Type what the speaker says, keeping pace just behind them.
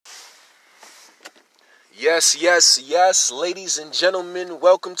Yes, ladies and gentlemen,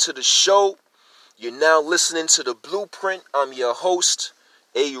 welcome to the show. You're now listening to The Blueprint. I'm your host,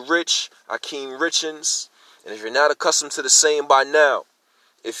 A. Rich, Akeem Richens. And if you're not accustomed to the saying by now,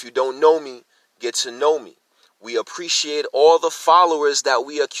 if you don't know me, get to know me. We appreciate all the followers that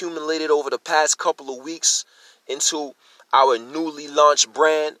we accumulated over the past couple of weeks into our newly launched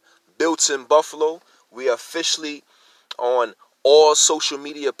brand, Built in Buffalo. We are officially on all social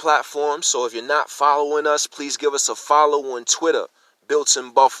media platforms. So if you're not following us, please give us a follow on Twitter, Built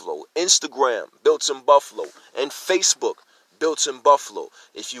in Buffalo, Instagram, Built in Buffalo, and Facebook, Built in Buffalo.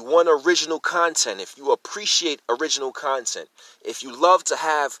 If you want original content, if you appreciate original content, if you love to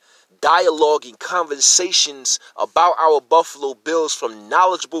have dialogue and conversations about our Buffalo Bills from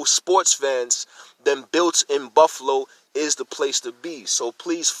knowledgeable sports fans, then Built in Buffalo is the place to be. So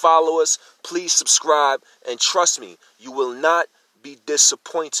please follow us, please subscribe, and trust me, you will not be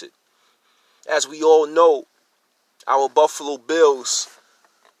disappointed. As we all know, our Buffalo Bills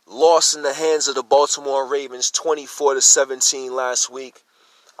lost in the hands of the Baltimore Ravens 24-17 last week.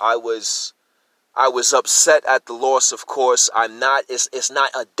 I was upset at the loss, of course. It's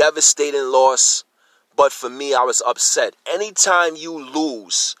not a devastating loss, but for me, I was upset. Anytime you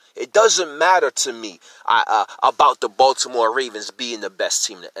lose, it doesn't matter to me about the Baltimore Ravens being the best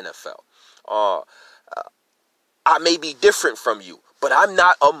team in the NFL. I may be different from you, but I'm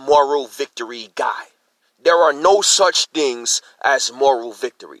not a moral victory guy. There are no such things as moral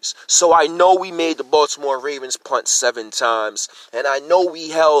victories. So I know we made the Baltimore Ravens punt 7 times, and I know we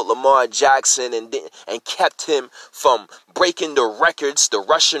held Lamar Jackson and kept him from breaking the records, the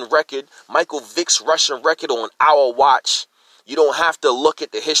rushing record, Michael Vick's rushing record on our watch. You don't have to look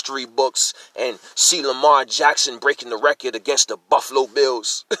at the history books and see Lamar Jackson breaking the record against the Buffalo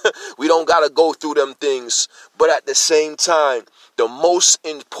Bills. We don't got to go through them things. But at the same time, the most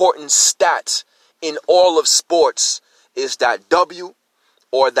important stat in all of sports is that W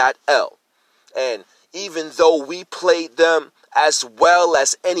or that L. And even though we played them as well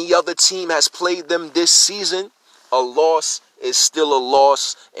as any other team has played them this season, a loss is still a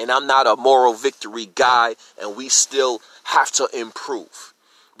loss, and I'm not a moral victory guy, and we still have to improve.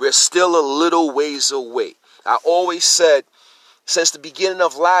 We're still a little ways away. I always said, since the beginning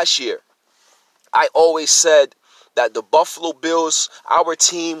of last year, I always said that the Buffalo Bills, our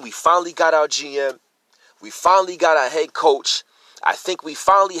team, we finally got our GM, we finally got our head coach. I think we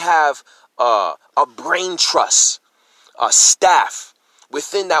finally have a brain trust, a staff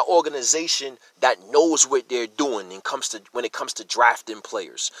within that organization that knows what they're doing when it comes to drafting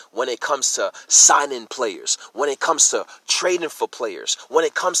players, when it comes to signing players, when it comes to trading for players, when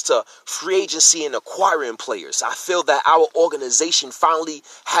it comes to free agency and acquiring players. I feel that our organization finally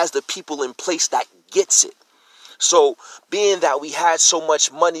has the people in place that gets it. So, being that we had so much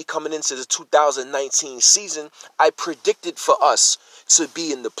money coming into the 2019 season, I predicted for us to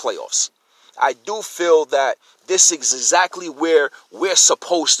be in the playoffs. I do feel that this is exactly where we're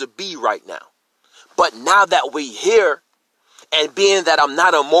supposed to be right now. But now that we're here, and being that I'm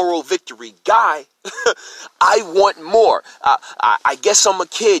not a moral victory guy, I want more. I guess I'm a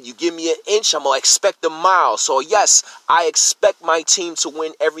kid. You give me an inch, I'm going to expect a mile. So yes, I expect my team to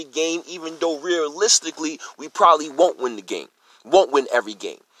win every game, even though realistically, we probably won't win the game. Won't win every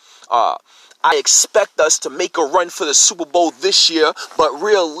game. I expect us to make a run for the Super Bowl this year, but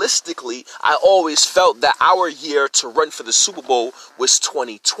realistically, I always felt that our year to run for the Super Bowl was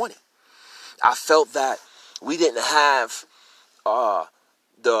 2020. I felt that we didn't have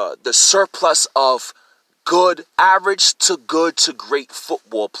the surplus of good, average to good to great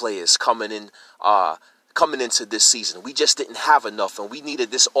football players coming into this season. We just didn't have enough, and we needed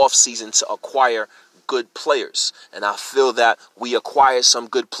this offseason to acquire good players. And I feel that we acquired some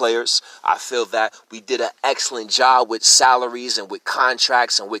good players. I feel that we did an excellent job with salaries and with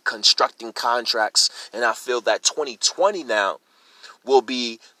contracts and with constructing contracts. And I feel that 2020 now will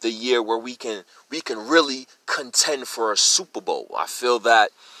be the year where we can really contend for a Super Bowl. I feel that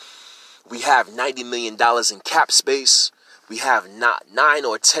we have $90 million in cap space. We have not 9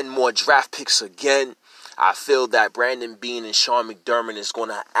 or 10 more draft picks again. I feel that Brandon Beane and Sean McDermott is going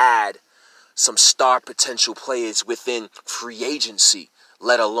to add some star potential players within free agency,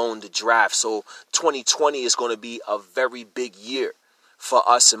 let alone the draft. So 2020 is going to be a very big year for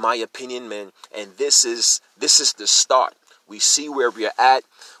us, in my opinion, man. And this is the start. We see where we're at.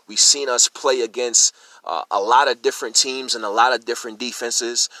 We've seen us play against a lot of different teams and a lot of different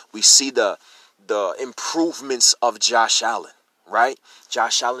defenses. We see the improvements of Josh Allen, right?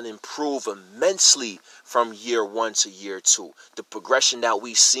 Josh Allen improved immensely from year 1 to year 2. The progression that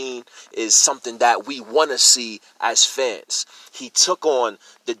we've seen is something that we want to see as fans. He took on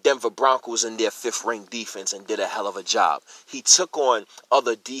the Denver Broncos in their 5th-ranked defense and did a hell of a job. He took on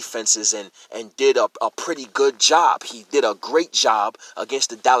other defenses and did a pretty good job. He did a great job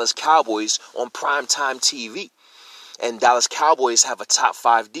against the Dallas Cowboys on primetime TV. And Dallas Cowboys have a top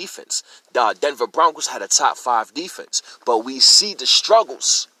 5 defense. The Denver Broncos had a top 5 defense. But we see the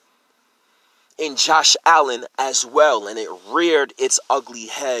struggles in Josh Allen as well. And it reared its ugly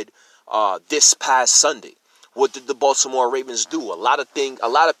head this past Sunday. What did the Baltimore Ravens do? A lot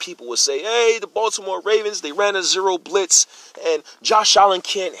of people would say, hey, the Baltimore Ravens, they ran a 0 blitz. And Josh Allen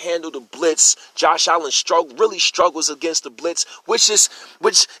can't handle the blitz. Josh Allen really struggles against the blitz, which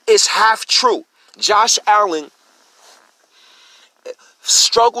is half true. Josh Allen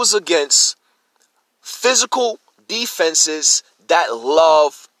struggles against physical defenses that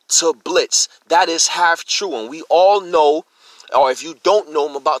love to blitz. That is half true. And we all know, or if you don't know,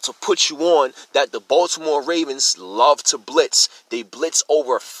 I'm about to put you on, that the Baltimore Ravens love to blitz. They blitz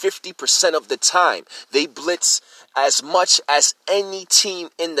over 50% of the time. They blitz as much as any team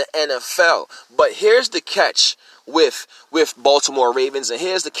in the NFL. But here's the catch with Baltimore Ravens, and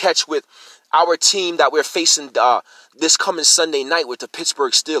here's the catch with our team that we're facing this coming Sunday night with the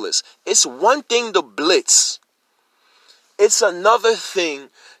Pittsburgh Steelers. It's one thing to blitz. It's another thing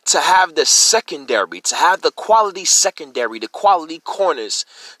to have the secondary, to have the quality secondary, the quality corners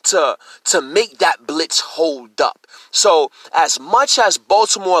to make that blitz hold up. So as much as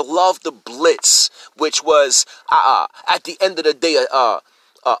Baltimore loved the blitz, which was at the end of the day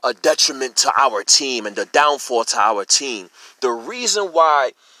a detriment to our team and the downfall to our team, the reason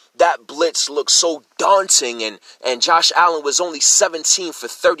why that blitz looked so daunting and Josh Allen was only 17 for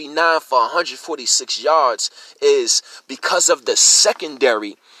 39 for 146 yards is because of the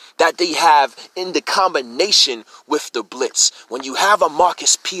secondary that they have in the combination with the blitz. When you have a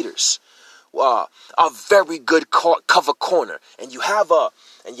Marcus Peters, a very good cover corner, and you have a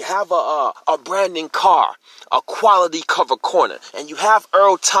Brandon Carr, a quality cover corner, and you have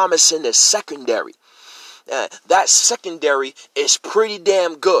Earl Thomas in the secondary. That secondary is pretty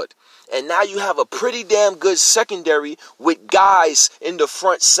damn good. And now you have a pretty damn good secondary with guys in the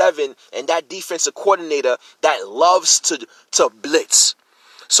front 7 and that defensive coordinator that loves to blitz.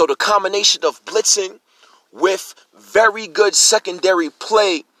 So the combination of blitzing with very good secondary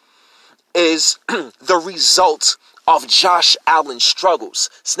play is the result of Josh Allen's struggles.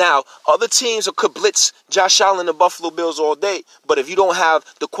 Now, other teams could blitz Josh Allen and the Buffalo Bills all day, but if you don't have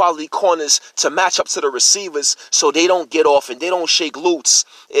the quality corners to match up to the receivers so they don't get off and they don't shake loose,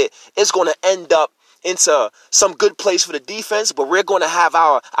 it's going to end up into some good plays for the defense, but we're going to have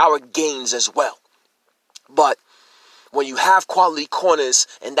our gains as well. But when you have quality corners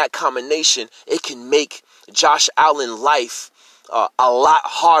and that combination, it can make Josh Allen life a lot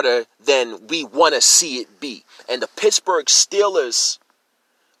harder than we want to see it be. And the Pittsburgh Steelers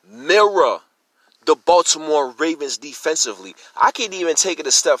mirror the Baltimore Ravens defensively. I can even take it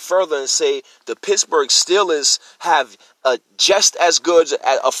a step further and say the Pittsburgh Steelers have just as good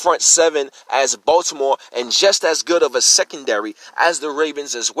a front 7 as Baltimore and just as good of a secondary as the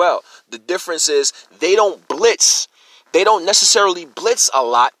Ravens as well. The difference is they don't blitz. They don't necessarily blitz a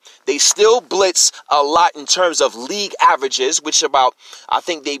lot. They still blitz a lot in terms of league averages, which I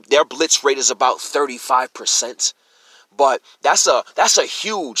think their blitz rate is about 35%. But that's a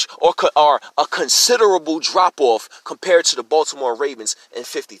huge or a considerable drop off compared to the Baltimore Ravens in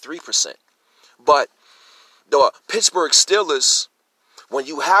 53%. But the Pittsburgh Steelers, when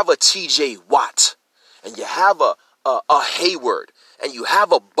you have a T.J. Watt and you have a Hayward and you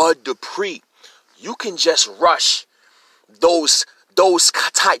have a Bud Dupree, you can just rush those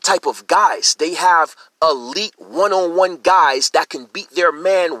type of guys. They have elite one-on-one guys that can beat their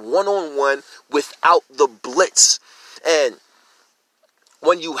man one-on-one without the blitz. And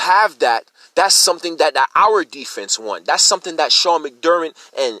when you have that, that's something that our defense wants. That's something that Sean McDermott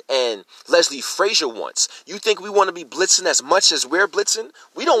and Leslie Frazier wants. You think we want to be blitzing as much as we're blitzing?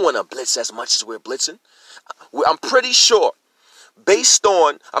 We don't want to blitz as much as we're blitzing. I'm pretty sure, based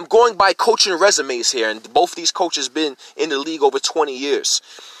on, I'm going by coaching resumes here, and both these coaches been in the league over 20 years.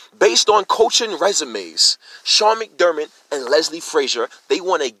 Based on coaching resumes, Sean McDermott and Leslie Frazier, they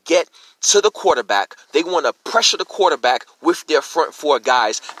want to get to the quarterback. They want to pressure the quarterback with their front 4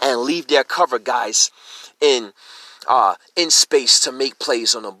 guys and leave their cover guys in in space to make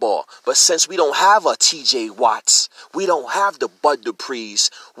plays on the ball. But since we don't have a TJ Watts, we don't have the Bud Duprees,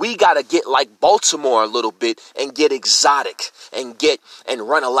 we got to get like Baltimore a little bit and get exotic and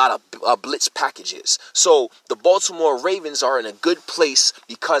run a lot of blitz packages. So the Baltimore Ravens are in a good place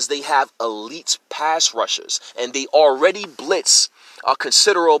because they have elite pass rushers and they already blitz a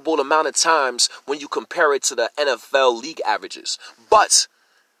considerable amount of times when you compare it to the NFL league averages. But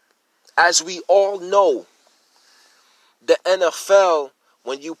as we all know, the NFL,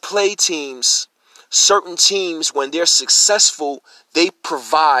 when you play teams, certain teams, when they're successful, they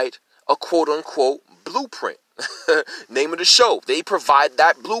provide a quote-unquote blueprint. Name of the show. They provide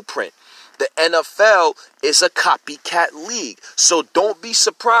that blueprint. The NFL is a copycat league. So don't be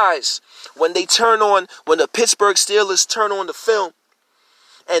surprised when the Pittsburgh Steelers turn on the film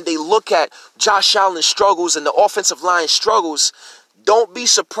and they look at Josh Allen's struggles and the offensive line struggles. Don't be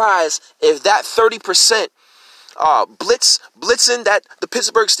surprised if that 30% blitzing that the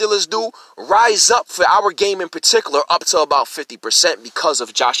Pittsburgh Steelers do rise up for our game in particular up to about 50% because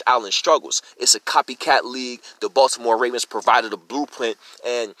of Josh Allen's struggles. It's a copycat league. The Baltimore Ravens provided a blueprint,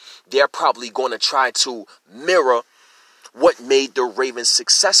 and they're probably going to try to mirror what made the Ravens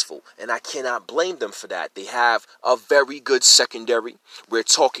successful, and I cannot blame them for that. They have a very good secondary. We're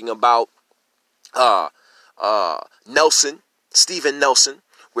talking about Steven Nelson.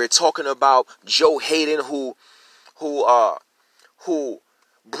 We're talking about Joe Hayden, who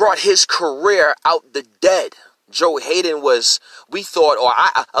brought his career out the dead. Joe Hayden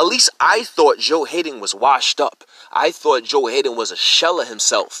I thought Joe Hayden was washed up. I thought Joe Hayden was a shell of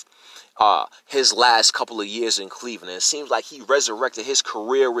himself his last couple of years in Cleveland. It seems like he resurrected his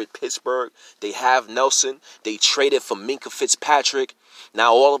career with Pittsburgh. They have Nelson. They traded for Minkah Fitzpatrick.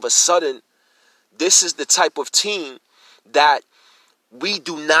 Now all of a sudden, this is the type of team that we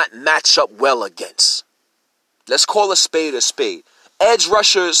do not match up well against. Let's call a spade a spade. Edge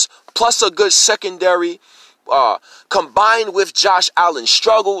rushers plus a good secondary combined with Josh Allen's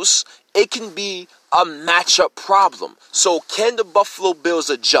struggles, it can be a matchup problem. So can the Buffalo Bills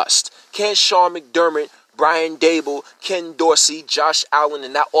adjust? Can Sean McDermott, Brian Dable, Ken Dorsey, Josh Allen,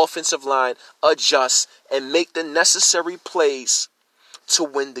 and that offensive line adjust and make the necessary plays to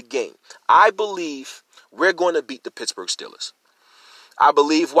win the game? I believe we're going to beat the Pittsburgh Steelers. I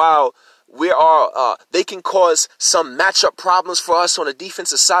believe while they can cause some matchup problems for us on the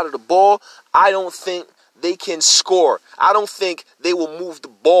defensive side of the ball, I don't think they can score. I don't think they will move the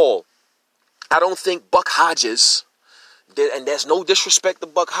ball. I don't think Buck Hodges, and there's no disrespect to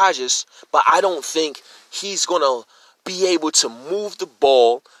Buck Hodges, but I don't think he's going to be able to move the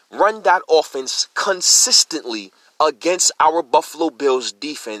ball, run that offense consistently against our Buffalo Bills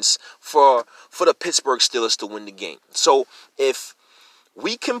defense for the Pittsburgh Steelers to win the game. So if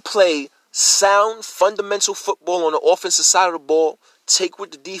we can play sound, fundamental football on the offensive side of the ball, take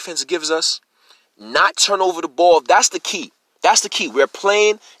what the defense gives us, not turn over the ball, that's the key. That's the key. We're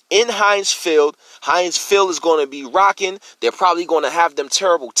playing in Heinz Field. Heinz Field is going to be rocking. They're probably going to have them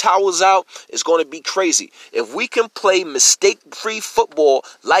terrible towels out. It's going to be crazy. If we can play mistake-free football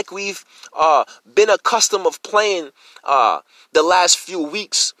like we've been accustomed of playing the last few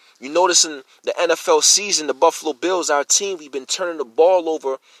weeks, you notice in the NFL season, the Buffalo Bills, our team, we've been turning the ball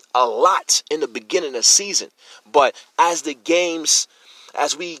over a lot in the beginning of the season. But as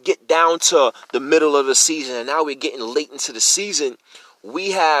we get down to the middle of the season, and now we're getting late into the season,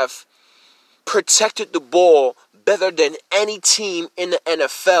 we have protected the ball better than any team in the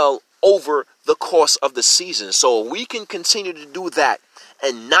NFL over the course of the season. So we can continue to do that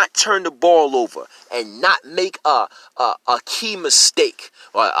and not turn the ball over and not make a key mistake,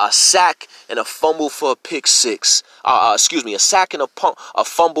 or a sack and a fumble for a pick six. A sack and a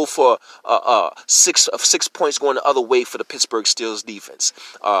fumble for 6 points going the other way for the Pittsburgh Steelers defense.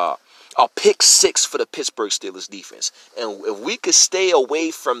 A pick six for the Pittsburgh Steelers defense. And if we could stay away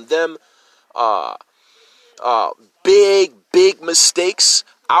from them big mistakes,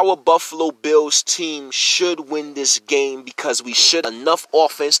 our Buffalo Bills team should win this game because we should have enough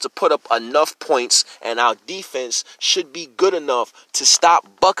offense to put up enough points, and our defense should be good enough to stop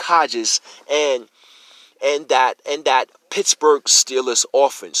Buck Hodges and that Pittsburgh Steelers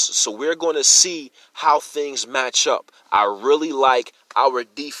offense. So we're going to see how things match up. I really like our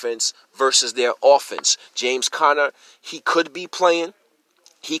defense versus their offense. James Conner, he could be playing.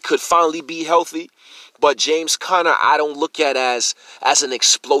 He could finally be healthy. But James Conner, I don't look at as an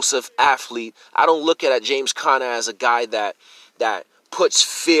explosive athlete. I don't look at James Conner as a guy that puts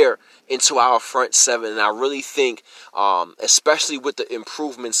fear into our front seven. And I really think, especially with the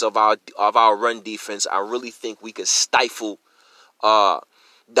improvements of our run defense, I really think we could stifle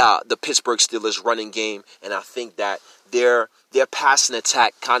the Pittsburgh Steelers running game, and I think that their passing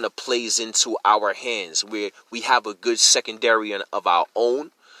attack kind of plays into our hands, where we have a good secondary of our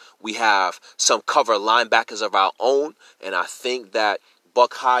own. We have some cover linebackers of our own, and I think that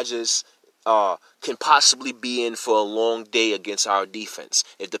Buck Hodges can possibly be in for a long day against our defense.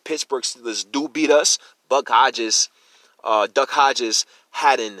 If the Pittsburgh Steelers do beat us, Duck Hodges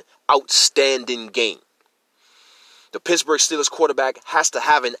had an outstanding game. The Pittsburgh Steelers quarterback has to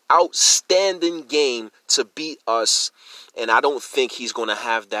have an outstanding game to beat us, and I don't think he's going to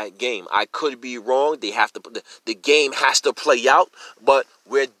have that game. I could be wrong. The game has to play out, but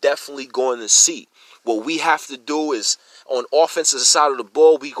we're definitely going to see. What we have to do is, on offensive side of the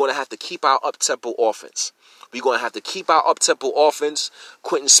ball, we're going to have to keep our up-tempo offense. We're going to have to keep our up-tempo offense.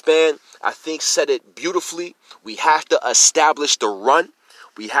 Quentin Spann, I think, said it beautifully. We have to establish the run.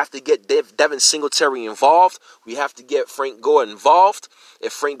 We have to get Devin Singletary involved. We have to get Frank Gore involved.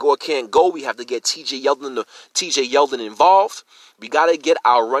 If Frank Gore can't go, we have to get TJ Yeldon involved. We got to get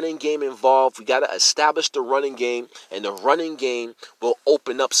our running game involved. We got to establish the running game, and the running game will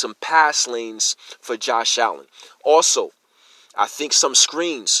open up some pass lanes for Josh Allen. Also, I think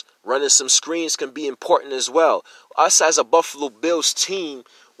running some screens can be important as well. Us as a Buffalo Bills team,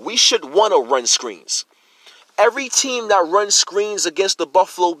 we should want to run screens. Every team that runs screens against the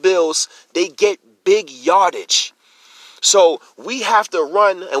Buffalo Bills, they get big yardage. So we have to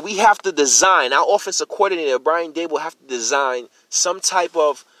run and we have to design. Our offensive coordinator, Brian Daboll, have to design some type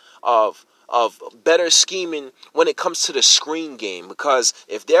of better scheming when it comes to the screen game. Because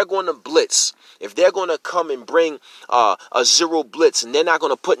if they're going to blitz, if they're going to come and bring a zero blitz, and they're not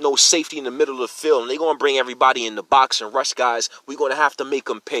going to put no safety in the middle of the field, and they're going to bring everybody in the box and rush guys, we're going to have to make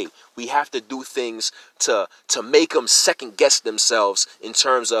them pay. We have to do things to make them second guess themselves in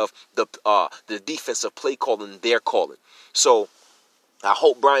terms of the defensive play calling they're calling. So I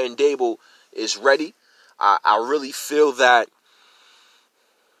hope Brian Daboll is ready. I really feel that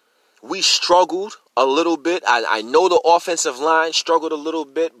we struggled a little bit. I know the offensive line struggled a little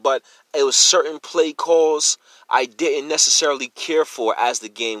bit, but it was certain play calls I didn't necessarily care for as the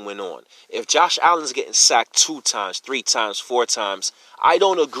game went on. If Josh Allen's getting sacked 2 times, 3 times, 4 times, I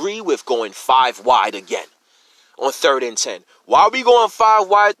don't agree with going 5 wide again on 3rd and 10. Why are we going 5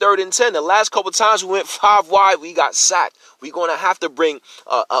 wide 3rd and 10? The last couple times we went 5 wide, we got sacked. We're going to have to bring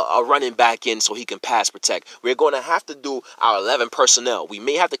a running back in so he can pass protect. We're going to have to do our 11 personnel. We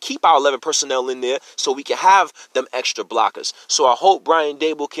may have to keep our 11 personnel in there so we can have them extra blockers. So I hope Brian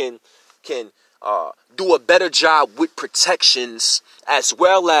Daboll can do a better job with protections, as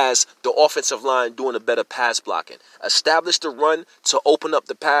well as the offensive line doing a better pass blocking. Establish the run to open up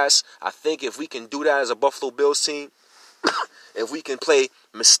the pass. I think if we can do that as a Buffalo Bills team, if we can play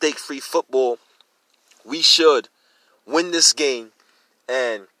mistake-free football, we should win this game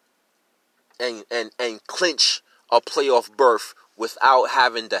and clinch a playoff berth without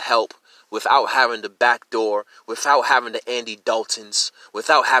having to help, without having the backdoor, without having the Andy Daltons,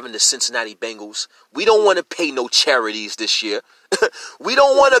 without having the Cincinnati Bengals. We don't want to pay no charities this year. We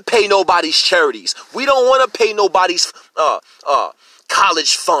don't want to pay nobody's charities. We don't want to pay nobody's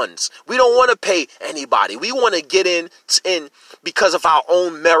college funds. We don't want to pay anybody. We want to get in because of our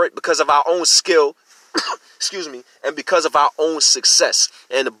own merit, because of our own skill, excuse me, and because of our own success.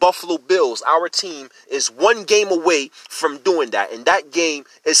 And the Buffalo Bills, our team, is 1 game away from doing that. And that game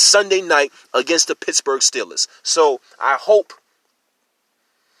is Sunday night against the Pittsburgh Steelers. So I hope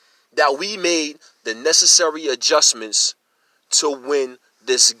that we made the necessary adjustments to win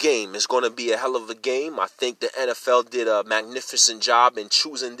this game. It's going to be a hell of a game. I think the NFL did a magnificent job in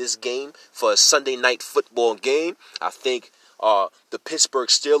choosing this game for a Sunday night football game. I think the Pittsburgh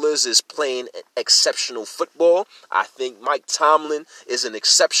Steelers is playing exceptional football. I think Mike Tomlin is an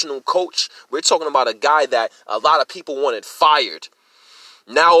exceptional coach. We're talking about a guy that a lot of people wanted fired.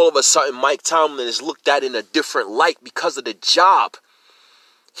 Now all of a sudden Mike Tomlin is looked at in a different light because of the job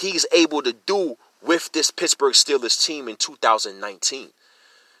he's able to do with this Pittsburgh Steelers team in 2019.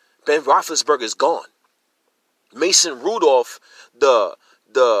 Ben Roethlisberger is gone. Mason Rudolph, the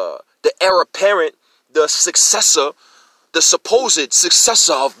heir apparent, the successor, the supposed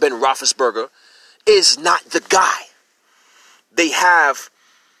successor of Ben Roethlisberger, is not the guy. They have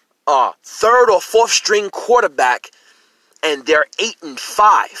a 3rd or 4th string quarterback, and they're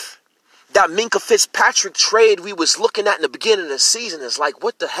 8-5. That Minkah Fitzpatrick trade we was looking at in the beginning of the season is like,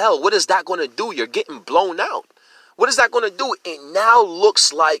 what the hell? What is that going to do? You're getting blown out. What is that going to do? It now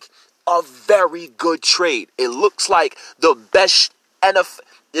looks like a very good trade. It looks like the best NFL.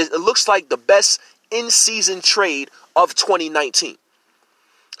 It looks like the best in-season trade of 2019.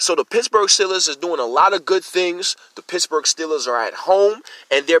 So the Pittsburgh Steelers is doing a lot of good things. The Pittsburgh Steelers are at home,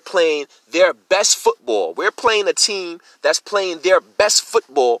 and they're playing their best football. We're playing a team that's playing their best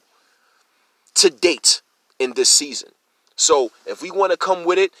football to date in this season. So if we want to come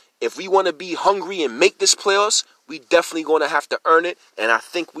with it, if we want to be hungry and make this playoffs, we definitely going to have to earn it, and I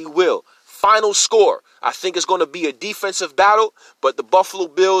think we will. Final score, I think it's going to be a defensive battle, but the Buffalo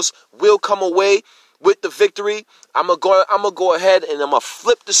Bills will come away with the victory. I'm gonna go ahead and I'm gonna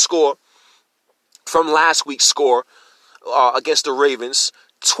flip the score from last week's score against the Ravens.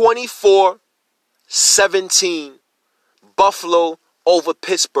 24-17, Buffalo over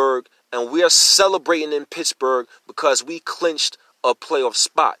Pittsburgh, and we are celebrating in Pittsburgh because we clinched a playoff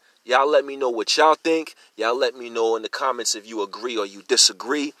spot. Y'all let me know what y'all think. Y'all let me know in the comments if you agree or you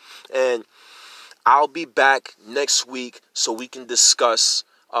disagree. And I'll be back next week so we can discuss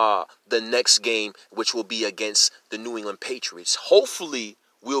the next game, which will be against the New England Patriots. Hopefully,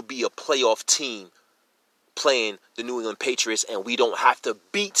 we'll be a playoff team playing the New England Patriots, and we don't have to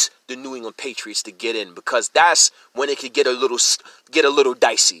beat the New England Patriots to get in, because that's when it could get a little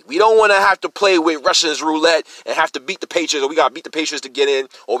dicey. We don't want to have to play with Russians roulette and have to beat the Patriots, or we got to beat the Patriots to get in,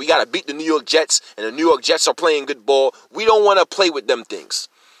 or we got to beat the New York Jets, and the New York Jets are playing good ball. We don't want to play with them things.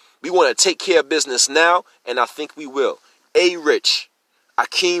 We want to take care of business now, and I think we will. A. Rich,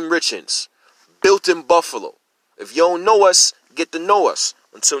 Akeem Richens, built in Buffalo. If you don't know us, get to know us.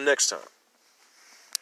 Until next time.